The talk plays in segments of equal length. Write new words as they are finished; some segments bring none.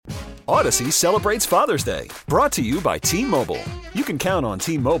Odyssey celebrates Father's Day, brought to you by T-Mobile. You can count on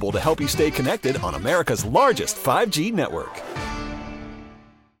T-Mobile to help you stay connected on America's largest 5G network.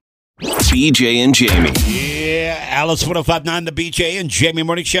 BJ and Jamie. Yeah, Alice 105.9, the BJ and Jamie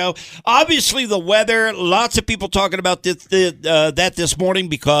Morning Show. Obviously, the weather, lots of people talking about that this morning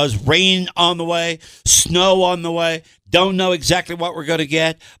because rain on the way, snow on the way. Don't know exactly what we're going to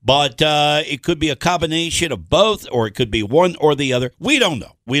get, but it could be a combination of both, or it could be one or the other. We don't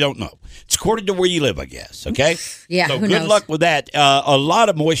know. It's according to where you live, I guess, okay? Yeah, so who good knows? luck with that. A lot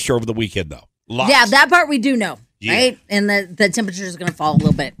of moisture over the weekend, though. Lots. Yeah, that part we do know. Yeah. Right? And the temperature is going to fall a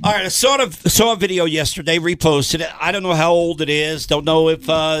little bit. All right, I saw a video yesterday, reposted it. I don't know how old it is. Don't know if,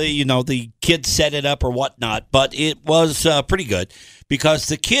 the kid set it up or whatnot, but it was pretty good because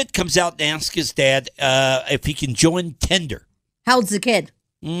the kid comes out and asks his dad if he can join Tinder. How old's the kid?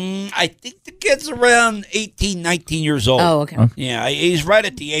 I think the kid's around 18, 19 years old. Oh, okay. Yeah, he's right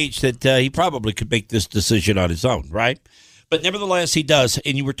at the age that he probably could make this decision on his own, right? But nevertheless, he does.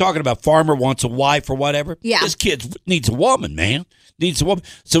 And you were talking about farmer wants a wife or whatever. Yeah. This kid needs a woman, man. Needs a woman.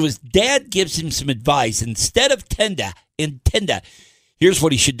 So his dad gives him some advice. Instead of Tinder, here's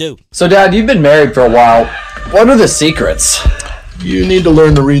what he should do. So, Dad, you've been married for a while. What are the secrets? You need to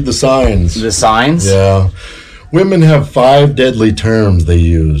learn to read the signs. The signs? Yeah. Women have 5 deadly terms they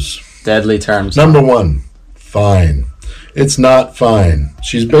use. Deadly terms. Number 1, fine. It's not fine.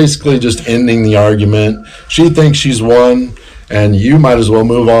 She's basically just ending the argument. She thinks she's won, and you might as well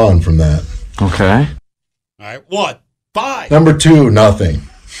move on from that. Okay. All right, 1, 5. Number 2, nothing.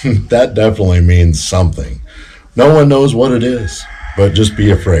 That definitely means something. No one knows what it is, but just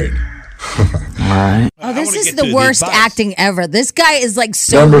be afraid. All right. Oh, this is the worst acting ever. This guy is like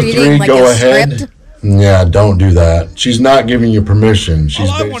so Number reading 3, like go a ahead. script. Yeah, don't do that. She's not giving you permission. She's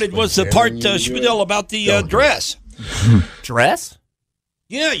All I wanted was the part, Schmidl, about the dress. Dress?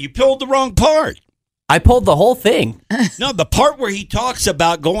 Yeah, you pulled the wrong part. I pulled the whole thing. No, the part where he talks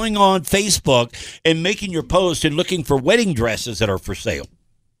about going on Facebook and making your post and looking for wedding dresses that are for sale.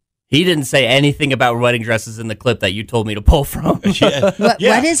 He didn't say anything about wedding dresses in the clip that you told me to pull from. Yeah.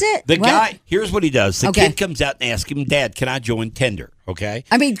 What is it? The What? guy, here's what he does. The Okay. kid comes out and asks him, Dad, can I join Tinder? Okay.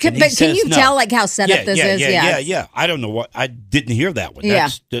 I mean, And he but can says you no. tell like how set up this is? Yeah. I don't know what. I didn't hear that one. Yeah.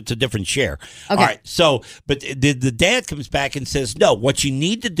 That's a different share. Okay. All right. So, but the dad comes back and says, no, what you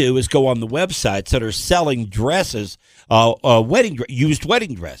need to do is go on the websites that are selling dresses, used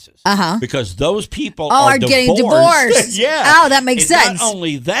wedding dresses. Uh-huh. Because those people are getting divorced. Yeah. Oh, that makes And sense.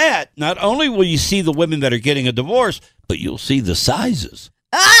 Not only will you see the women that are getting a divorce, but you'll see the sizes.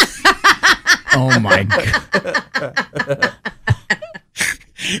 Oh my God.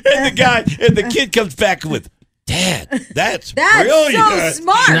 And the kid comes back with, Dad, that's That's brilliant. so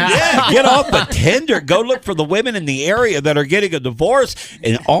smart. Yeah, get off the Tinder. Go look for the women in the area that are getting a divorce,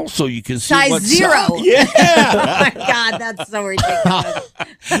 and also you can see Size what 0. Yeah, Oh my God, that's so ridiculous.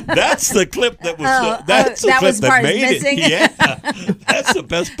 that's the clip that was. Oh, That's the that clip was that part made missing? it. Yeah, that's the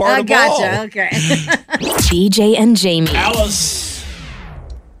best part I of gotcha. all. Okay. BJ and Jamie. Alice.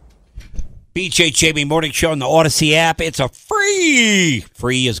 BJ Jamie Morning Show on the Odyssey app. It's a free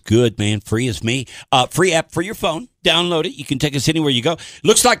is good, man. Free is me. Free app for your phone. Download it. You can take us anywhere you go.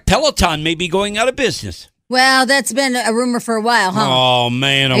 Looks like Peloton may be going out of business. Well, that's been a rumor for a while, huh? Oh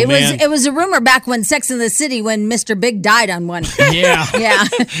man, It was a rumor back when Sex and the City, when Mr. Big died on one. Yeah. Yeah.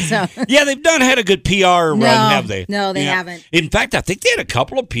 So Yeah, they've not had a good PR run, have they? no, they Yeah. haven't. In fact, I think they had a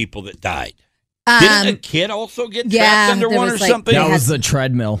couple of people that died. Didn't a kid also get trapped under there one or was, like, something? That was the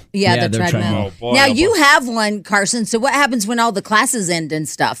treadmill. Yeah, the their treadmill. Oh, boy, now oh, you boy. have one, Carson. So what happens when all the classes end and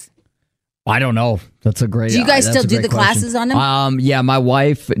stuff? I don't know. That's a great. Do you guys that's still a do great the classes question. on them? Yeah, my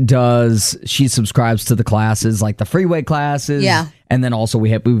wife does. She subscribes to the classes, like the freeway classes. Yeah. And then also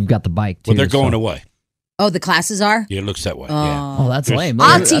we've got the bike too. Well, they're going so. away. Oh, the classes are? Yeah, it looks that way. Yeah. Oh, that's lame.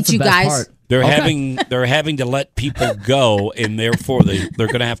 I'll That's teach the you best guys. part. They're Okay. having to let people go, and therefore they're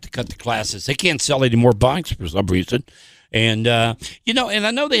going to have to cut the classes. They can't sell any more bikes for some reason. And, and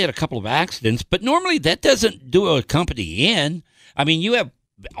I know they had a couple of accidents, but normally that doesn't do a company in. I mean, you have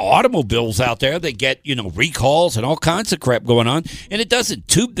automobiles out there that get, recalls and all kinds of crap going on, and it doesn't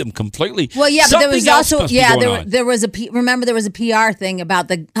tube them completely. Well, yeah, but there was Something else also, must be going on. there was remember there was a PR thing about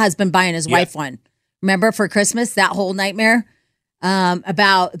the husband buying his wife one. Remember for Christmas, that whole nightmare?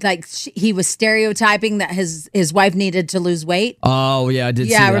 About like he was stereotyping that his wife needed to lose weight. Oh yeah, I did.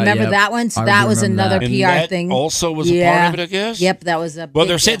 Yeah, see I that, remember yeah. that one. So I that was remember another that. And PR that thing. also was a part of it, I guess. Yep, that was a. Well, big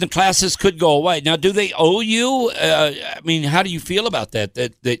they're saying deal. the classes could go away. Now, do they owe you? I mean, how do you feel about that?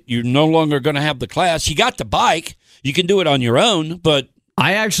 That you're no longer going to have the class? You got the bike. You can do it on your own, but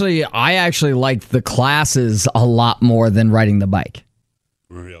I actually liked the classes a lot more than riding the bike.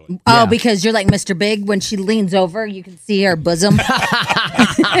 Really? Oh, because you're like Mr. Big. When she leans over, you can see her bosom.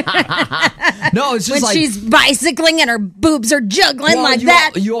 No, it's just when like she's bicycling and her boobs are juggling well, like you,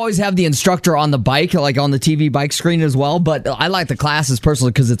 that. You always have the instructor on the bike, like on the TV bike screen as well. But I like the classes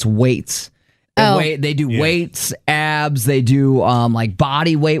personally because it's weights. They do weights, abs. They do like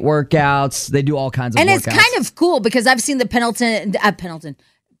body weight workatouts. They do all kinds of. And workouts. it's kind of cool because I've seen the Peloton,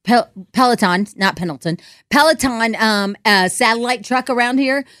 satellite truck around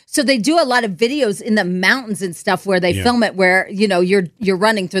here. So they do a lot of videos in the mountains and stuff where they film it, where you're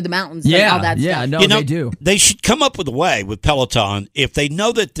running through the mountains. And all that stuff. No, they do. They should come up with a way with Peloton if they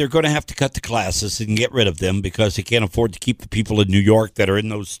know that they're going to have to cut the classes and get rid of them because they can't afford to keep the people in New York that are in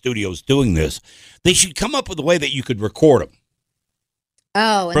those studios doing this. They should come up with a way that you could record them.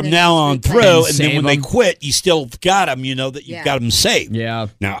 Oh, from now on through, and then when they them. quit, you still got them. You know that you've got them saved. Yeah.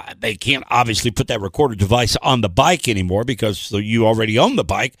 Now they can't obviously put that recorder device on the bike anymore because you already own the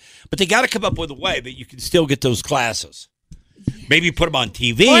bike. But they got to come up with a way that you can still get those classes. Maybe put them on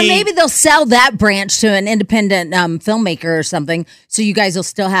TV, or maybe they'll sell that branch to an independent filmmaker or something, so you guys will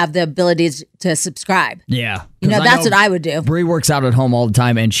still have the ability to subscribe. Yeah. That's what I would do. Bree works out at home all the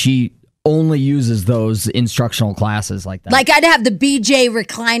time, and she only uses those instructional classes like that. Like I'd have the BJ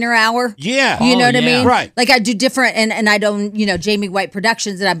recliner hour. Yeah. You know what I mean? Right. Like I do different, and I don't, Jamie White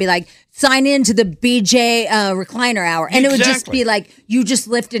Productions, and I'd be like, sign in to the BJ recliner hour. And it would just be like, you just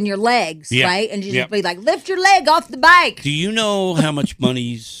lifting your legs, right? And you just be like, lift your leg off the bike. Do you know how much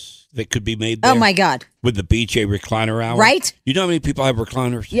money's that could be made there? Oh my God. With the BJ recliner hour? Right. You know how many people have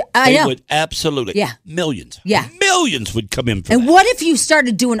recliners? Yeah, I know. They would absolutely. Yeah. Millions. Yeah. Millions would come in for And that. what if you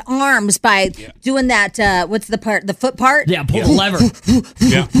started doing arms by doing that, what's the part, the foot part? Yeah, pull the lever.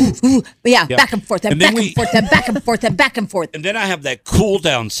 Yeah. Back and forth, and And then back and forth, and back and forth, and back and forth. And then I have that cool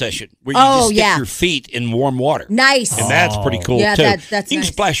down session where you just stick your feet in warm water. Nice. And that's pretty cool, Yeah, too. that's you nice.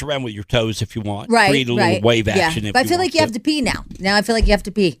 can splash around with your toes if you want. Right, Create a little wave action if But I feel want like you have to pee now. Now I feel like you have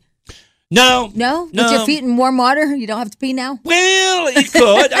to pee. No. No? With your feet in warm water, you don't have to pee now? Well, you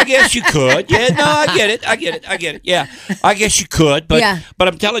could. I guess you could. Yeah, no, I get it. Yeah, I guess you could. But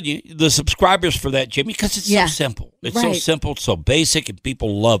I'm telling you, the subscribers for that, Jimmy, because it's so simple. It's so simple, so basic, and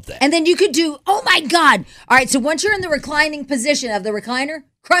people love that. And then you could do, oh my God. All right, so once you're in the reclining position of the recliner,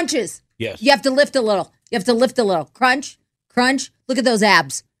 crunches. Yes. You have to lift a little. Crunch, crunch. Look at those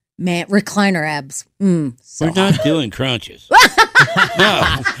abs. Man, recliner abs. We're not doing crunches.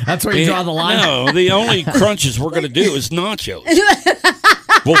 No. That's where you draw the line. No, the only crunches we're going to do is nachos.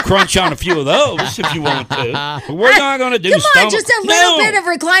 We'll crunch on a few of those if you want to. But we're not going to do Come on, just a little bit of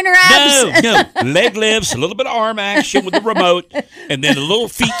recliner abs. No. Leg lifts, a little bit of arm action with the remote, and then a little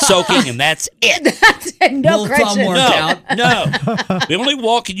feet soaking, and that's it. That's it. No crunches. No. The only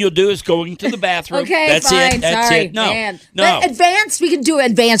walking you'll do is going to the bathroom. Okay, that's fine. it. That's Sorry, it. No. Man. No. But advanced, we can do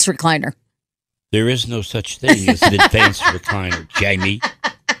advanced recliner. There is no such thing as an advanced recliner, Jamie.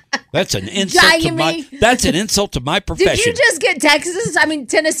 That's an insult to my. That's an insult to my profession. Did you just get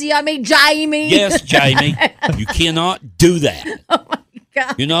Tennessee on me, Jamie? Yes, Jamie. You cannot do that. Oh my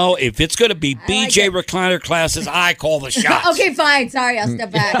God. You know, if it's going to be BJ recliner classes, I call the shots. Okay, fine. Sorry, I'll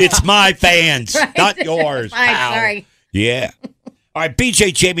step back. It's my fans, not yours. Fine, pal. sorry. Yeah. All right,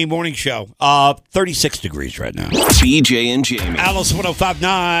 BJ Jamie Morning Show. 36 degrees right now. BJ and Jamie. Alice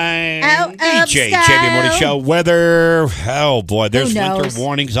 105.9. Out of BJ style. Jamie Morning Show. Weather. Oh, boy. There's Who knows? winter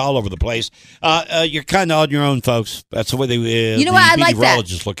warnings all over the place. You're kind of on your own, folks. That's the way You know the what? I like that.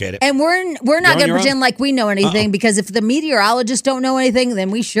 meteorologists look at it. And we're not You're on going to your pretend own? like we know anything because if the meteorologists don't know anything,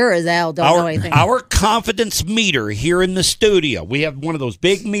 then we sure as hell don't know anything. Our confidence meter here in the studio, we have one of those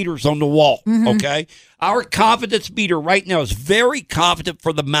big meters on the wall, okay? Our confidence meter right now is very confident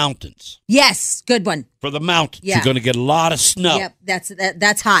for the mountains. Yes, good one. For the mountains. Yeah. You're going to get a lot of snow. Yep,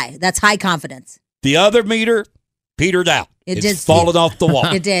 that's high. That's high confidence. The other meter petered out. It's fallen off the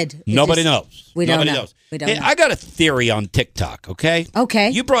wall. It did. Nobody knows. We don't Nobody know. knows. We don't Hey, know. I got a theory on TikTok, okay?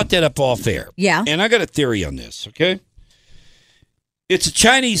 Okay. You brought that up off air. Yeah. And I got a theory on this, okay? It's a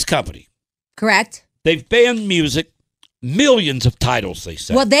Chinese company. Correct. They've banned music, millions of titles, they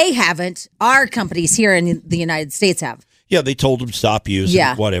say. Well, they haven't. Our companies here in the United States have. Yeah, they told them stop using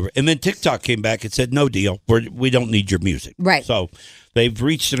Yeah. whatever. And then TikTok came back and said, no deal. We don't need your music. Right. So they've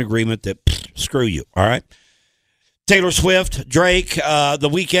reached an agreement that, screw you, all right? Taylor Swift, Drake, The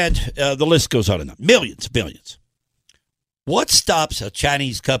Weeknd, the list goes on and on. Millions. What stops a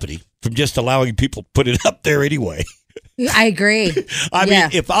Chinese company from just allowing people to put it up there anyway? I agree. I mean,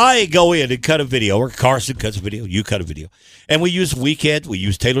 if I go in and cut a video, or Carson cuts a video, you cut a video, and we use Weeknd, we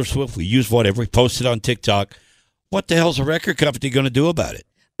use Taylor Swift, we use whatever, we post it on TikTok, what the hell's a record company going to do about it?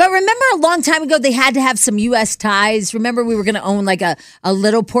 But remember a long time ago, they had to have some U.S. ties. Remember we were going to own like a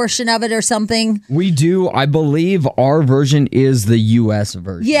little portion of it or something? We do. I believe our version is the U.S.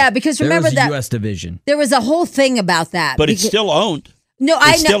 version. Yeah, because remember There's a that U.S. division. there was a whole thing about that. But it's still owned. No, I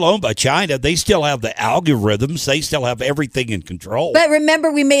know. It's still owned by China. They still have the algorithms. They still have everything in control. But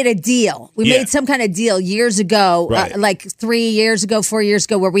remember, we made a deal. We made some kind of deal years ago, Right. like 3 years ago, 4 years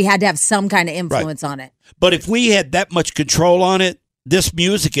ago, where we had to have some kind of influence on it. But if we had that much control on it, this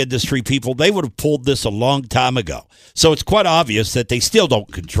music industry people, they would have pulled this a long time ago. So it's quite obvious that they still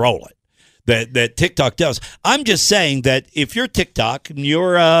don't control it. That TikTok does. I'm just saying that if you're TikTok and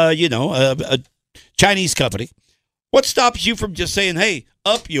you're, a Chinese company, what stops you from just saying, hey,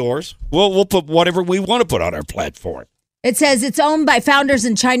 up yours? We'll put whatever we want to put on our platform. It says it's owned by founders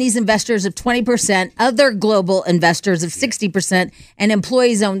and Chinese investors of 20%, other global investors of 60%, and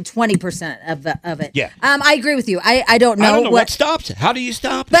employees own 20% of it. Yeah. I agree with you. I don't know. I don't know what stops it. How do you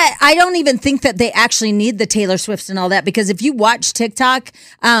stop it? But I don't even think that they actually need the Taylor Swifts and all that, because if you watch TikTok,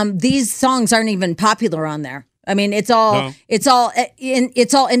 these songs aren't even popular on there. I mean, it's all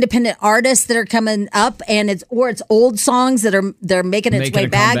independent artists that are coming up, and it's old songs that they're making its way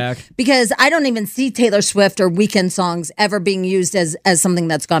back. Because I don't even see Taylor Swift or Weeknd songs ever being used as something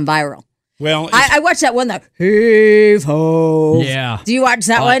that's gone viral. Well, I watched that one, that Heave Ho. Yeah. Do you watch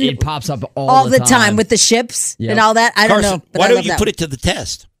that one? It pops up all the time with the ships and all that. I don't Carson, know. But why I don't love you that put one. it to the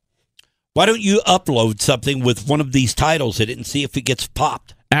test? Why don't you upload something with one of these titles in it and see if it gets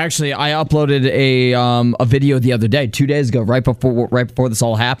popped? Actually, I uploaded a video the other day, 2 days ago, right before this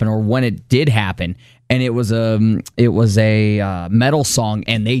all happened, or when it did happen, and it was a metal song,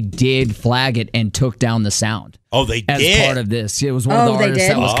 and they did flag it and took down the sound. Oh, they as did? part of this. It was one of the artists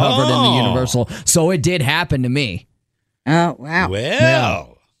that was covered in the Universal, so it did happen to me. Oh wow! Well, yeah.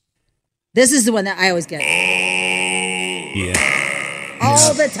 This is the one that I always get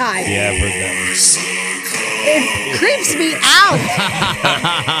all the time. Yeah, I've heard that one. It creeps me out.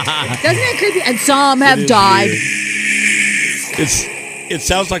 Doesn't it creep you? And some have died. It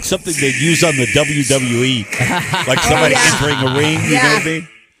sounds like something they'd use on the WWE, like somebody entering a ring. You know what I mean?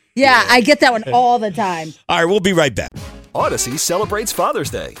 Yeah, I get that one all the time. All right, we'll be right back. Odyssey celebrates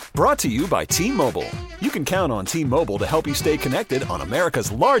Father's Day, brought to you by T-Mobile. You can count on T-Mobile to help you stay connected on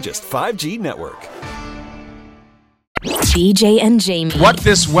America's largest 5G network. BJ and Jamie. What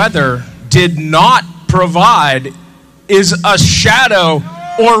this weather did not provide is a shadow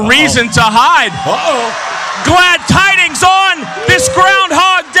or reason to hide. Glad tidings on this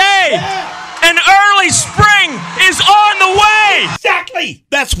Groundhog Day. An early spring is on the way. Exactly.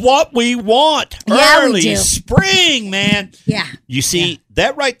 That's what we want. Yeah, we Early do. spring, man. Yeah. You see,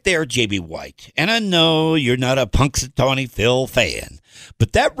 that right there, Jamie White, and I know you're not a Punxsutawney Phil fan,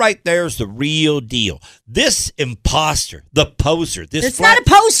 but that right there is the real deal. This imposter, the poser. It's not a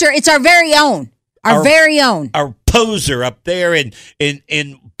poster. It's our very own. Our very own. Our poser up there in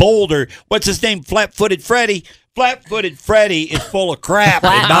Boulder. What's his name? Flat-footed Freddy. Flat-footed Freddy is full of crap.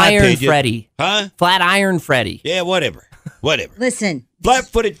 Flat in my Iron opinion. Freddy. Huh? Flat Iron Freddy. Yeah, whatever. Listen.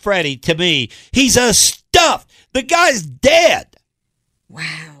 Flat-footed Freddy, to me, he's a stuff. The guy's dead. Wow.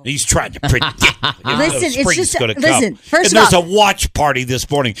 He's trying to predict. Listen, it's just gonna listen. come. First and of all, there's a watch party this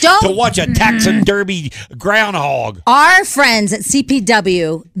morning Don't- to watch a taxidermy groundhog. our friends at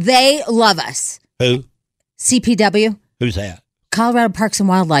CPW, they love us. Who? CPW, Who's that? Colorado Parks and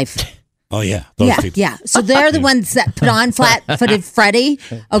Wildlife. Oh yeah, those people. Yeah. So they're the ones that put on Flat-Footed Freddy,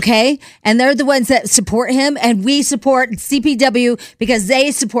 okay? And they're the ones that support him, and we support CPW because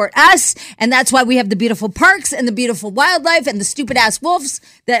they support us, and that's why we have the beautiful parks and the beautiful wildlife and the stupid-ass wolves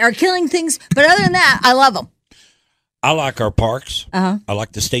that are killing things. But other than that, I love them. I like our parks. I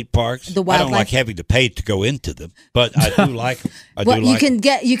like the state parks. The I don't wildlife. like having to pay to go into them, but I do like them.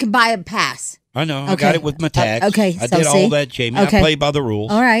 You can buy a pass. I know. I Okay. got it with my tax. Okay, I so did see? all that, Jamie. Okay. I play by the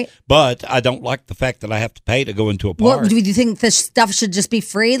rules. All right. But I don't like the fact that I have to pay to go into a park. What do you think this stuff should just be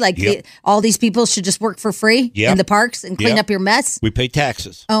free? Like Yep. all these people should just work for free Yep. in the parks and clean Yep. up your mess? We pay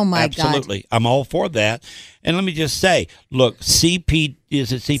taxes. Oh, my God. Absolutely. I'm all for that. And let me just say, look, is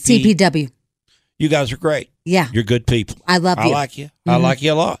it CP? CPW. You guys are great. Yeah. You're good people. I love you. I like you. I like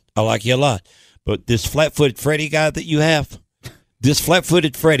you a lot. I like you a lot. But this flat-footed Freddy guy that you have, this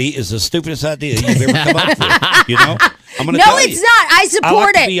flat-footed Freddy is the stupidest idea you've ever come up with. You know? I'm going to No, tell it's you. not. I support I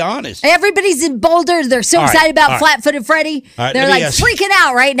like it. to be honest. Everybody's in Boulder. They're so All right, excited about all right. Flat-Footed Freddy. All right, They're let me like ask you. freaking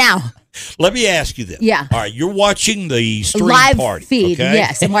out right now. Let me ask you this. Yeah. All right, you're watching the stream Live party. feed. Okay?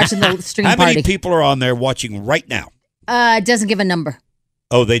 Yes, I'm watching the stream How party. many people are on there watching right now? It doesn't give a number.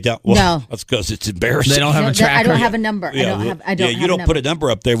 Oh, they don't? Well, No. that's because it's embarrassing. They don't have a tracker. I don't have a number. I don't have you don't put a number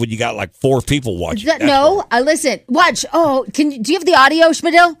up there when you got like 4 people watching. No, listen. Watch. Oh, do you have the audio,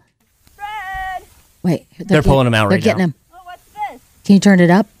 Schmidl? Fred! Wait. They're pulling him out right now. They're getting him. Oh, what's this? Can you turn it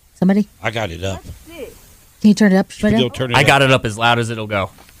up? Somebody? I got it up. Can you turn it up, Schmidl? I got it up as loud as it'll go.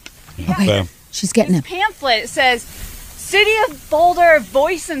 Okay. She's getting him. Pamphlet says City of Boulder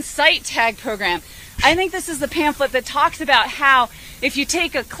Voice and Sight Tag Program. I think this is the pamphlet that talks about how if you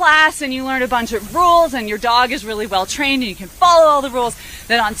take a class and you learn a bunch of rules and your dog is really well trained and you can follow all the rules,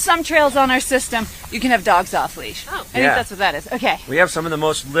 that on some trails on our system, you can have dogs off leash. I think that's what that is. Okay. We have some of the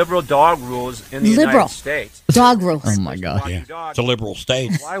most liberal dog rules in the United States. Dog rules. Oh, my God. Yeah. It's a liberal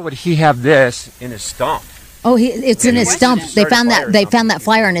state. Why would he have this in his stump? Oh, it's in his stump. They found that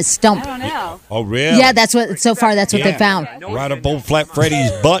flyer in his stump. I don't know. Oh, really? Yeah, that's what they found. Right up old Flat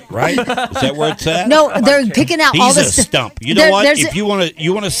Freddy's butt, right? Is that where it's at? No, they're picking out all the He's a stump. You know what? If you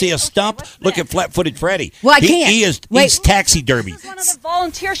want to see a stump, look at Flat-Footed Freddy. Well, I can't. He's taxidermy. This is one of the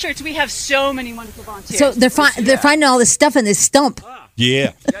volunteer shirts. We have so many wonderful volunteers. So they're finding all this stuff in this stump.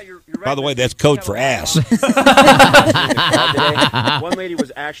 Yeah. By the way, that's code for ass. One lady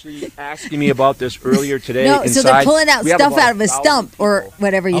was actually asking me about this earlier today. No, so they're pulling out stuff out of his stump or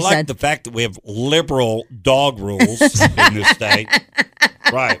whatever you I like said. the fact that we have liberal dog rules in this state.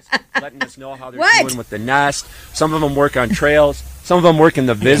 Right. Letting us know how they're doing with the nest. Some of them work on trails. Some of them work in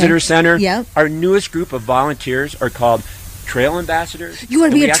the visitor center. Yep. Our newest group of volunteers are called Trail Ambassadors. You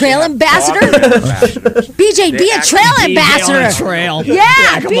want to be a trail ambassador? BJ, be a trail ambassador. Trail.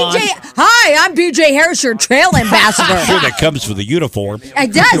 Yeah, BJ. Hi, I'm BJ Harris, your trail ambassador. I'm sure that comes with a uniform.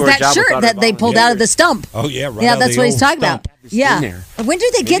 It does. That shirt that they pulled out of the stump. Oh, yeah, right. Yeah, that's what he's talking about. Yeah. When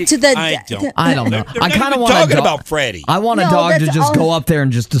do they get to the? I don't know. I kind of want talking about Freddy. I want a dog to just go up there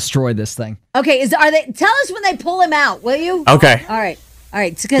and just destroy this thing. Okay, are they? Tell us when they pull him out, will you? Okay. All right.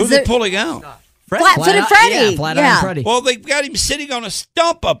 Who's they pulling out? Flat-footed Freddy. Yeah, Flat Iron Freddy. Well, they've got him sitting on a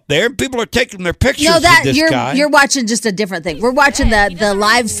stump up there. People are taking their pictures No, of this guy. You're watching just a different thing. We're watching the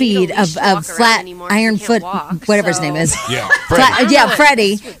live feed of Flat Iron Foot, whatever his name is. Yeah, Freddy.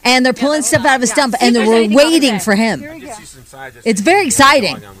 Freddy. And they're pulling stuff out of his stump, and we're waiting for him. It's very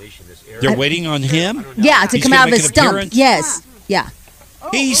exciting. They're waiting on him? Yeah, to come out of his stump. Appearance? Yes. Yeah.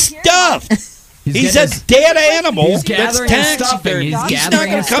 He's stuffed. He's a dead animal. He's gathering his stuffing. He's not gathering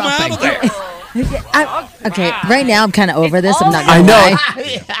going his to come out of there. Okay, right now I'm kind of over this. I'm not going to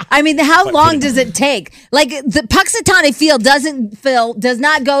lie. I mean, how long does it take? Like the Puxatawny Field does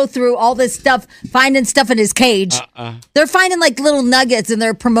not go through all this stuff, finding stuff in his cage. They're finding like little nuggets, and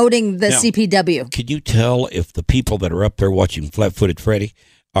they're promoting the CPW. Can you tell if the people that are up there watching Flat-Footed Freddy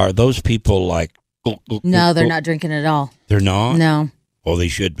are those people like? No, they're not drinking at all. They're not. No. Well, they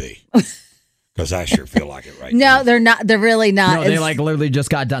should be. Because I sure feel like it right now. No, they're not. They're really not. No, they literally just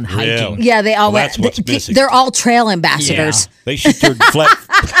got done hiking. Yeah, they all that's what's missing. They're all trail ambassadors. Yeah. They should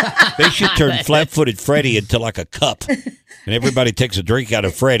turn Flat-Footed Freddy into like a cup, and everybody takes a drink out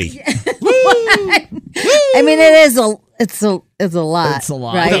of Freddy. I mean, it's a lot. It's a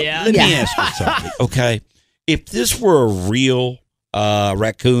lot, right? Let me ask you something, okay? If this were a real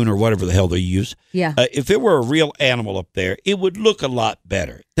raccoon or whatever the hell they use, if it were a real animal up there, it would look a lot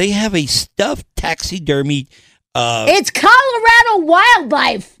better. They have a stuffed taxidermy. It's Colorado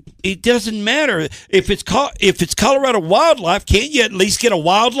wildlife. It doesn't matter if it's Colorado wildlife. Can't you at least get a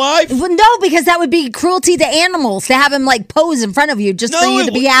wildlife? Well, no, because that would be cruelty to animals to have him like pose in front of you just for you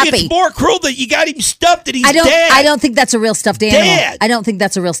to be happy. It's more cruel that you got him stuffed and he's dead. I don't think that's a real stuffed animal. I don't think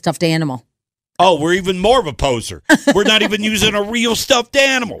that's a real stuffed animal. Oh, we're even more of a poser. We're not even using a real stuffed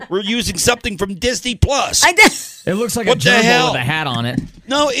animal. We're using something from Disney Plus. It looks like a gerbil with a hat on it.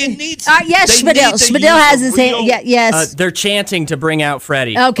 No, it needs. Yes, Schmidl has his hand. Yes. They're chanting to bring out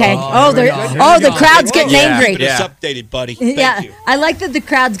Freddy. Okay. The crowd's getting angry. It's updated, buddy. Thank you. I like that the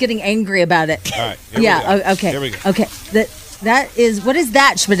crowd's getting angry about it. All right. Here we go. Okay. Here we go. Okay. That is. What is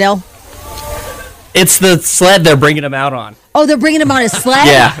that, Schmidl? It's the sled they're bringing him out on. Oh, they're bringing him on a sled?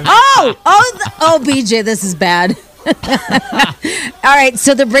 Yeah. Oh, BJ, this is bad. All right,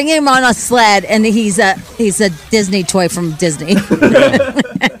 so they're bringing him on a sled, and he's a Disney toy from Disney.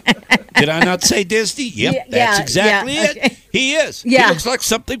 Did I not say Disney? Yep, that's exactly it. Okay. He is. Yeah. He looks like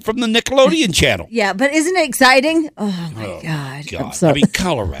something from the Nickelodeon channel. Yeah, but isn't it exciting? Oh, my God. I mean,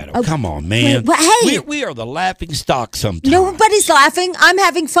 Colorado. Come on, man. Hey. We are the laughing stock sometimes. Nobody's laughing. I'm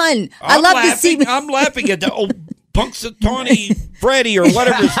having fun. I love to see. I'm laughing at the Punxsutawney Freddy or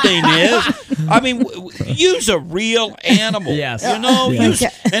whatever his name is. I mean, use a real animal. Yes. You know,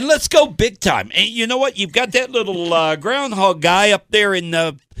 and let's go big time. And you know what? You've got that little groundhog guy up there in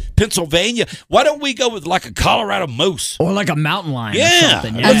Pennsylvania. Why don't we go with like a Colorado moose? Or like a mountain lion or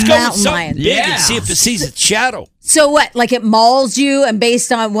something. Yeah. Let's go with Mountain something lion. big and see if it sees its shadow. So what? Like it mauls you, and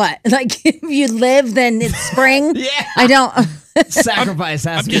based on what? Like if you live, then it's spring. I don't. Sacrifice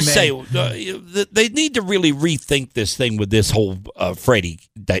has to be made. I'm just saying, they need to really rethink this thing with this whole Freddy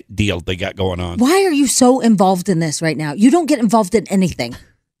deal they got going on. Why are you so involved in this right now? You don't get involved in anything.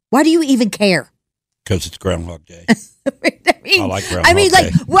 Why do you even care? Because it's Groundhog Day. I like Groundhog I mean,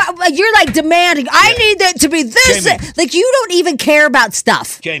 Day. like, you're like demanding, I need it to be this. Jamie. Like, you don't even care about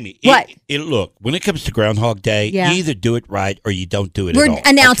stuff. Jamie, what? Look, when it comes to Groundhog Day, you either do it right or you don't do it at all. We're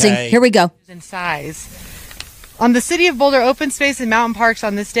announcing. Okay? Here we go. In size. On the City of Boulder Open Space and Mountain Parks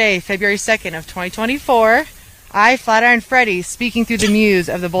on this day, February 2nd of 2024, I, Flat Iron Freddy, speaking through the muse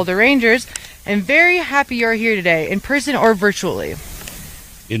of the Boulder Rangers, am very happy you're here today, in person or virtually.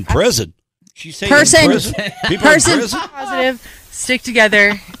 In prison? She's saying person. In prison? People in prison? Positive, stick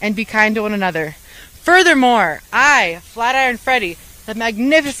together, and be kind to one another. Furthermore, I, Flat Iron Freddy, the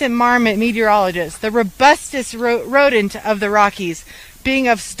magnificent marmot meteorologist, the robustest rodent of the Rockies, being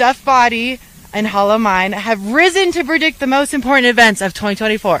of stuffed body and hollow mind, have risen to predict the most important events of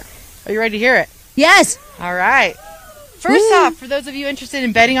 2024. Are you ready to hear it? Yes. All right. First off, for those of you interested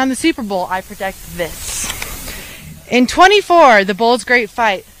in betting on the Super Bowl, I predict this. In 24, the Bulls' great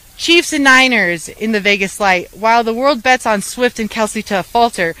fight, Chiefs and Niners in the Vegas light. While the world bets on Swift and Kelsey to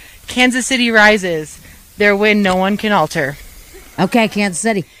falter, Kansas City rises. Their win no one can alter. Okay, Kansas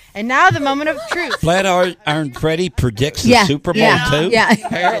City. And now the moment of truth. Flat Iron Freddy predicts the Super Bowl too? Yeah.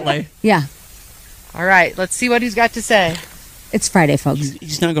 Apparently. Yeah. All right, let's see what he's got to say. It's Friday, folks.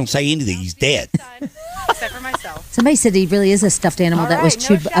 He's not going to say anything. He's dead. Except for myself. Somebody said he really is a stuffed animal that was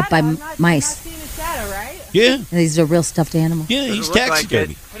chewed up by mice. Yeah. He's a real stuffed animal. Yeah, he's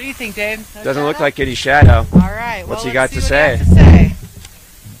taxidermy. What do you think, Dave? Doesn't look like Eddie Shadow. All right. What's well, he got let's to see what say? he has to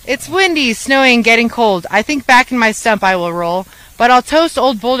say? It's windy, snowing, getting cold. I think back in my stump I will roll. But I'll toast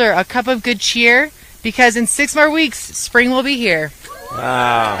Old Boulder a cup of good cheer because in 6 more weeks, spring will be here.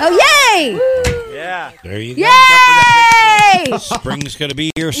 Wow. Oh, yay! Yeah. There you go. Yay! Spring's going to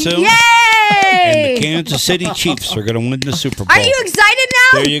be here soon. Yay! And the Kansas City Chiefs are going to win the Super Bowl. Are you excited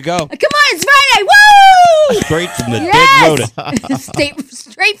now? There you go. Come on, it's Friday. Woo! Straight from the dead rodent.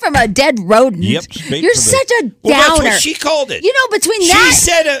 Straight from a dead rodent. Yep. Straight You're from such a downer. Well, that's what she called it. You know, between she that... She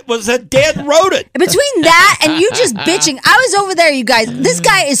said it was a dead rodent. Between that and you just bitching. I was over there, you guys. This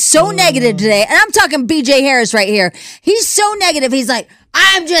guy is so negative today. And I'm talking BJ Harris right here. He's so negative. He's like,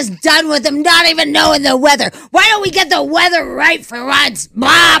 I'm just done with him not even knowing the weather. Why don't we get the weather right for once?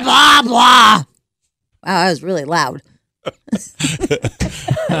 Blah, blah, blah. Wow, that was really loud. All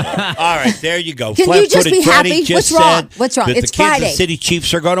right, there you go. Can you just be happy? What's wrong? What's wrong? That It's the Kansas Friday. City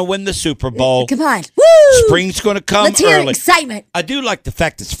Chiefs are going to win the Super Bowl. Come on. Woo! Spring's going to come Let's hear early. excitement. I do like the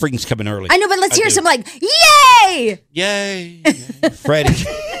fact that spring's coming early. I know, but let's hear some like, yay! Yay. Freddie.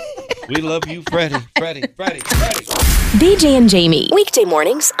 We love you, Freddie. Freddie. BJ and Jamie, weekday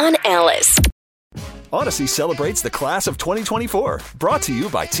mornings on Alice. Odyssey celebrates the class of 2024, brought to you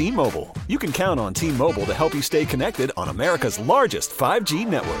by T-Mobile. You can count on T-Mobile to help you stay connected on America's largest 5G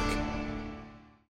network.